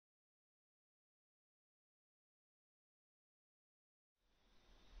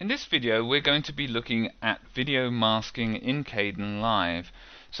In this video we're going to be looking at video masking in KDEnlive.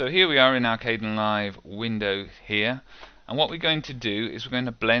 So here we are in our KDEnlive window here, and what we're going to do is we're going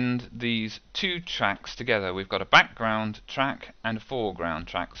to blend these two tracks together. We've got a background track and a foreground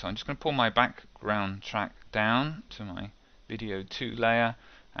track, so I'm just going to pull my background track down to my video 2 layer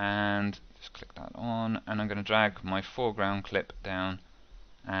and just click that on, and I'm going to drag my foreground clip down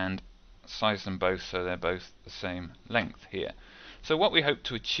and size them both so they're both the same length here. So what we hope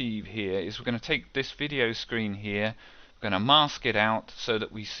to achieve here is we're going to take this video screen here, we're going to mask it out so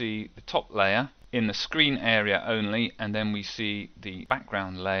that we see the top layer in the screen area only, and then we see the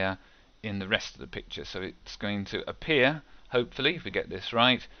background layer in the rest of the picture. So it's going to appear, hopefully, if we get this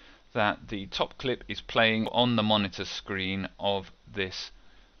right, that the top clip is playing on the monitor screen of this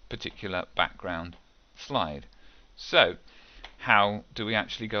particular background slide. So how do we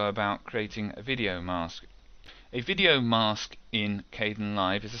actually go about creating a video mask? A video mask in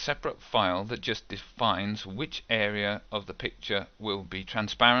KDEnlive is a separate file that just defines which area of the picture will be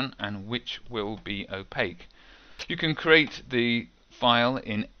transparent and which will be opaque. You can create the file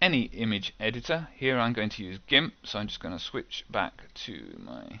in any image editor. Here I'm going to use GIMP, so I'm just going to switch back to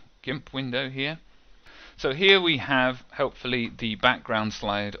my GIMP window here. So here we have, hopefully, the background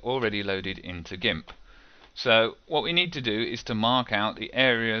slide already loaded into GIMP. So what we need to do is to mark out the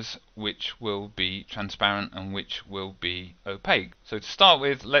areas which will be transparent and which will be opaque. So to start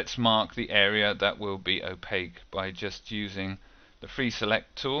with, let's mark the area that will be opaque by just using the free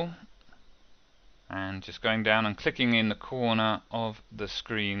select tool and just going down and clicking in the corner of the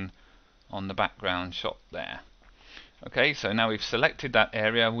screen on the background shot there. Okay, so now we've selected that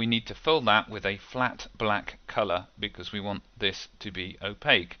area, we need to fill that with a flat black color because we want this to be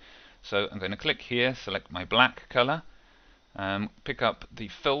opaque. So I'm going to click here, select my black color, pick up the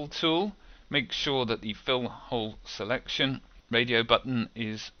fill tool, make sure that the fill hole selection radio button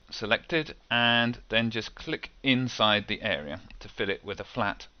is selected, and then just click inside the area to fill it with a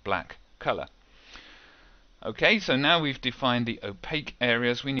flat black color. Okay, so now we've defined the opaque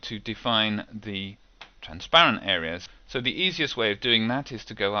areas, we need to define the transparent areas. So the easiest way of doing that is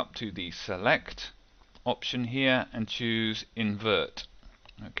to go up to the select option here and choose invert.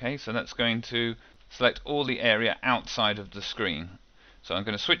 Okay, so that's going to select all the area outside of the screen. So I'm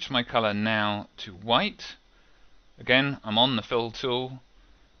going to switch my color now to white. Again, I'm on the fill tool.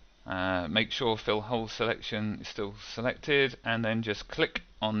 Make sure fill hole selection is still selected, and then just click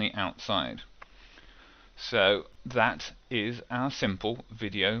on the outside. So that is our simple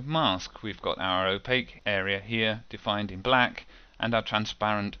video mask. We've got our opaque area here defined in black and our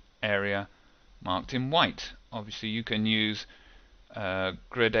transparent area marked in white. Obviously you can use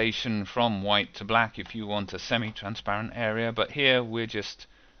gradation from white to black if you want a semi-transparent area, but here we're just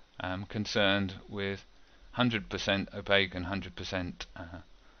concerned with 100% opaque and 100%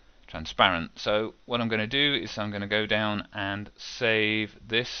 transparent. So what I'm going to do is I'm going to go down and save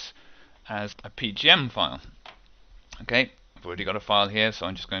this as a PGM file. Okay, I've already got a file here, so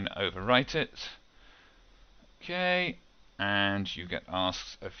I'm just going to overwrite it. Okay, and you get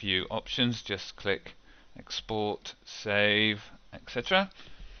asked a few options. Just click export, save, etc.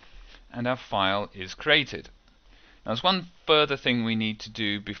 and our file is created. Now there's one further thing we need to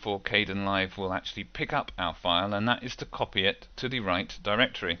do before KDEnlive will actually pick up our file, and that is to copy it to the right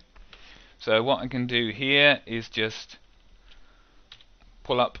directory. So what I can do here is just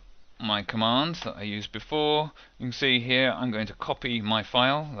pull up my commands that I used before. You can see here I'm going to copy my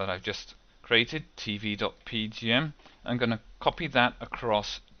file that I've just created, tv.pgm. I'm going to copy that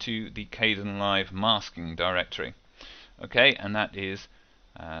across to the KDEnlive masking directory. Okay, and that is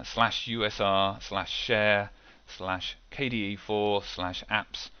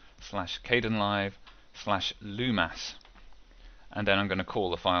 /usr/share/kde4/apps/KDEnlive/lumas, and then I'm going to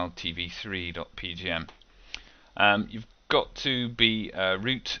call the file tv3.pgm. You've got to be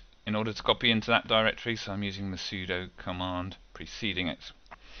root in order to copy into that directory, so I'm using the sudo command preceding it.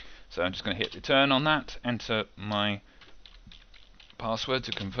 So I'm just going to hit return on that, enter my password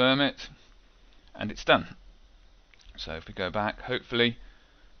to confirm it, and it's done. So if we go back, hopefully,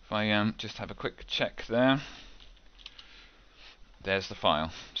 if I just have a quick check there, there's the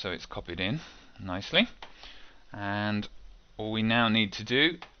file. So it's copied in nicely, and all we now need to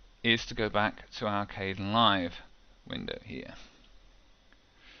do is to go back to our KDEnlive window here.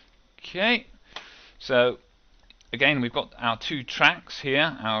 Okay, so again we've got our two tracks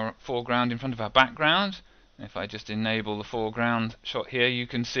here, our foreground in front of our background. If I just enable the foreground shot here, you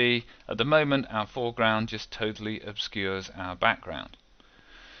can see at the moment our foreground just totally obscures our background.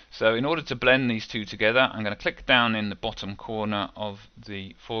 So in order to blend these two together, I'm going to click down in the bottom corner of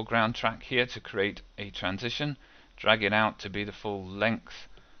the foreground track here to create a transition, drag it out to be the full length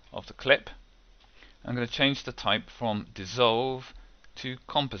of the clip. I'm going to change the type from dissolve to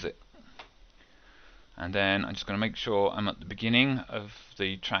composite. And then I'm just going to make sure I'm at the beginning of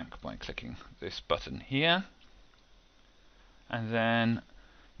the track by clicking this button here. And then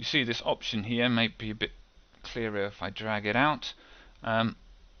you see this option here may be a bit clearer if I drag it out.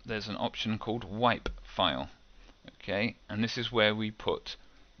 There's an option called wipe file. Okay, and this is where we put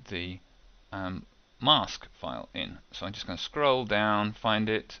the mask file in. So I'm just going to scroll down, find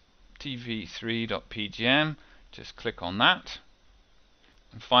it, tv3.pgm, just click on that.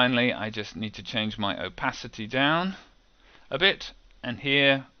 And finally I just need to change my opacity down a bit, and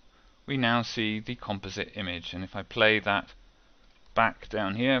here we now see the composite image. And if I play that back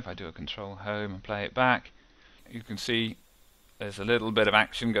down here, if I do a control home and play it back, you can see there's a little bit of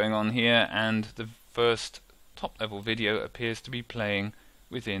action going on here, and the first top level video appears to be playing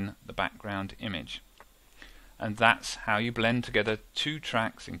within the background image. And that's how you blend together two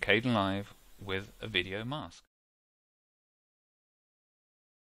tracks in KDEnlive with a video mask.